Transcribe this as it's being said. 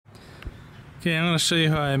Okay, I'm going to show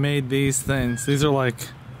you how I made these things. These are like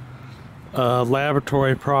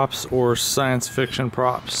laboratory props or science fiction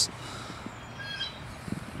props.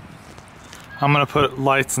 I'm going to put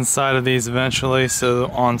lights inside of these eventually, so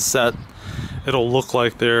on set it'll look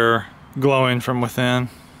like they're glowing from within.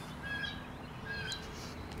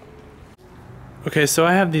 Okay, so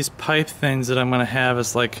I have these pipe things that I'm going to have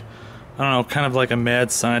as like, I don't know, kind of like a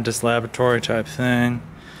mad scientist laboratory type thing.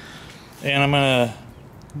 And I'm going to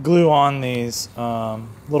glue on these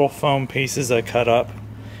little foam pieces I cut up.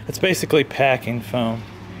 It's basically packing foam.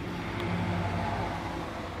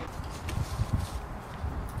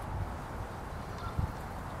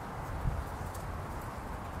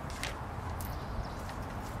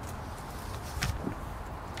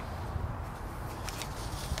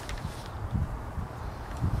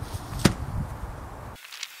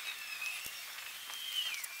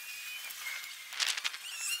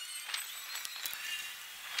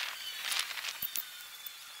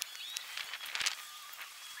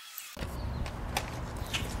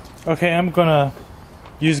 Okay, I'm gonna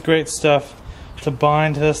use great stuff to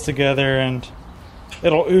bind this together, and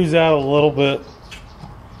it'll ooze out a little bit,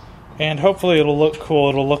 and hopefully it'll look cool.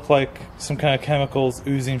 It'll look like some kind of chemicals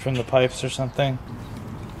oozing from the pipes or something.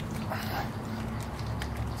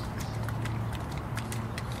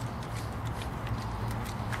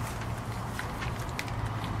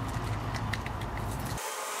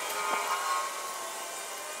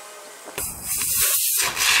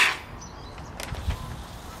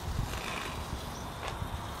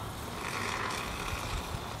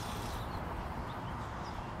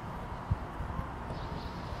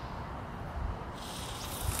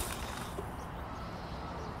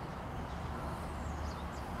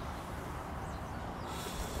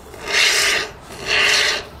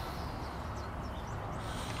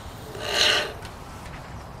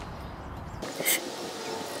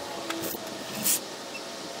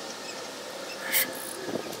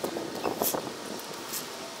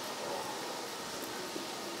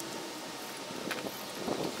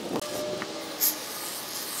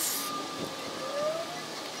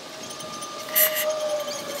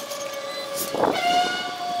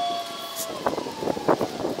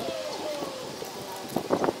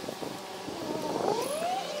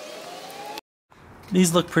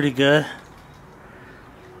 These look pretty good.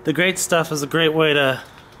 The great stuff is a great way to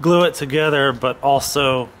glue it together, but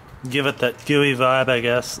also give it that gooey vibe, I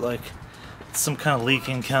guess, like it's some kind of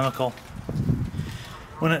leaking chemical.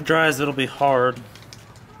 When it dries, it'll be hard.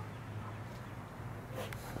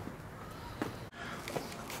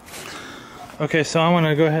 Okay, so I'm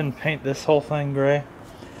gonna go ahead and paint this whole thing gray.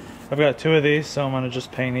 I've got 2 of these, so I'm gonna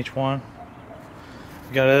just paint each one.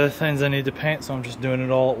 I've got other things I need to paint, so I'm just doing it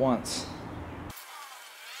all at once.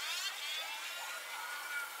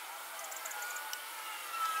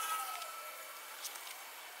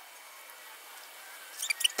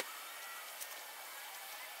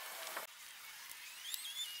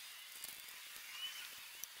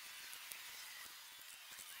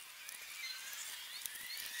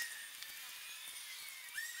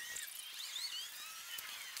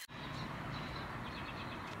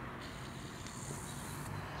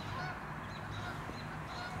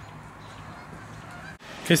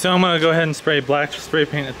 Okay, so I'm gonna go ahead and spray black spray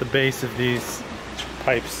paint at the base of these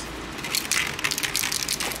pipes.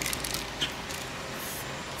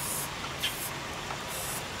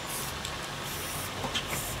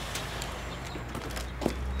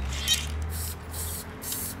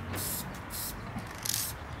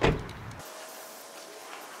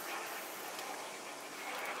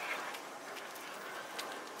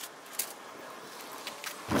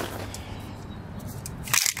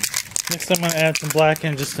 Next I'm going to add some black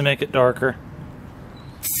in just to make it darker.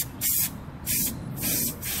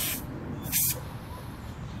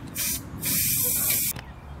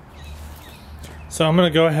 So I'm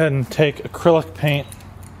going to go ahead and take acrylic paint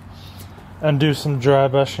and do some dry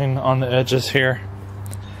brushing on the edges here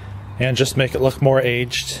and just make it look more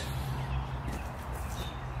aged.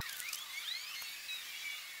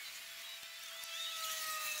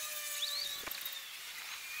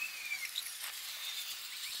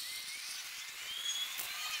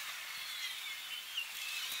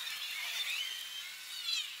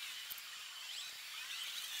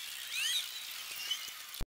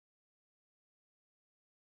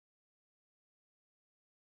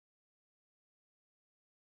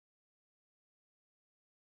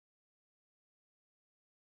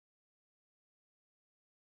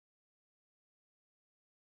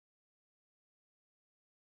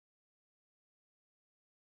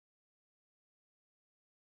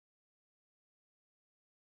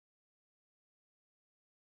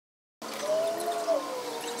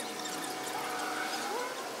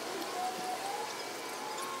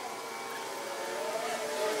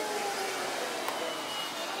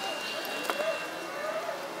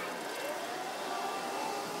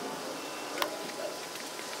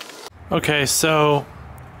 Okay, so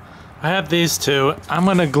I have these two. I'm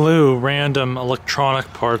gonna glue random electronic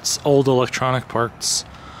parts, old electronic parts,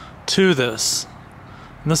 to this.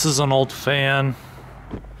 And this is an old fan.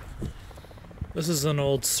 This is an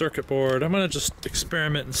old circuit board. I'm gonna just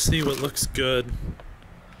experiment and see what looks good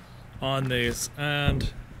on these.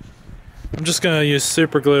 And I'm just gonna use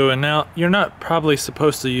super glue. And now, you're not probably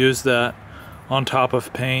supposed to use that on top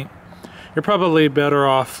of paint. You're probably better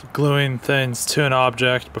off gluing things to an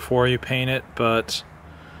object before you paint it, but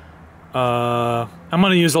I'm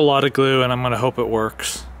gonna use a lot of glue and I'm gonna hope it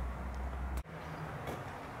works.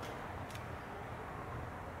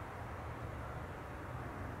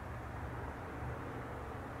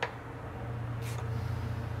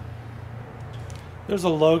 There's a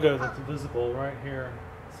logo that's visible right here.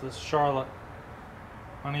 It says Charlotte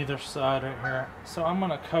on either side right here. So I'm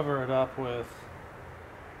gonna cover it up with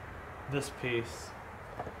this piece,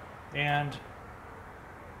 and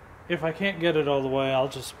if I can't get it all the way, I'll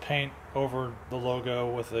just paint over the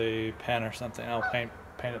logo with a pen or something. I'll paint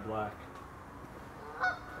it black.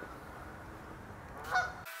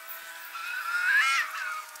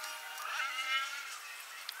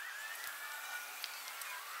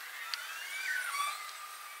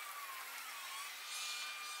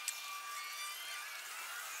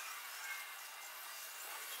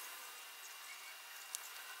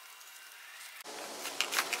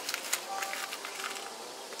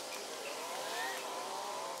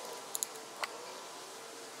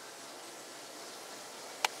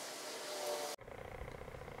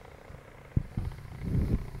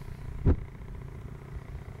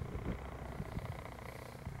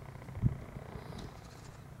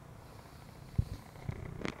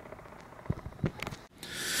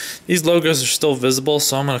 These logos are still visible,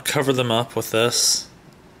 so I'm going to cover them up with this.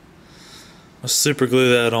 I'll super glue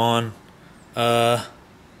that on.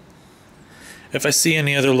 If I see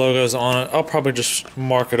any other logos on it, I'll probably just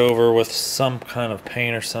mark it over with some kind of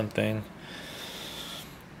paint or something.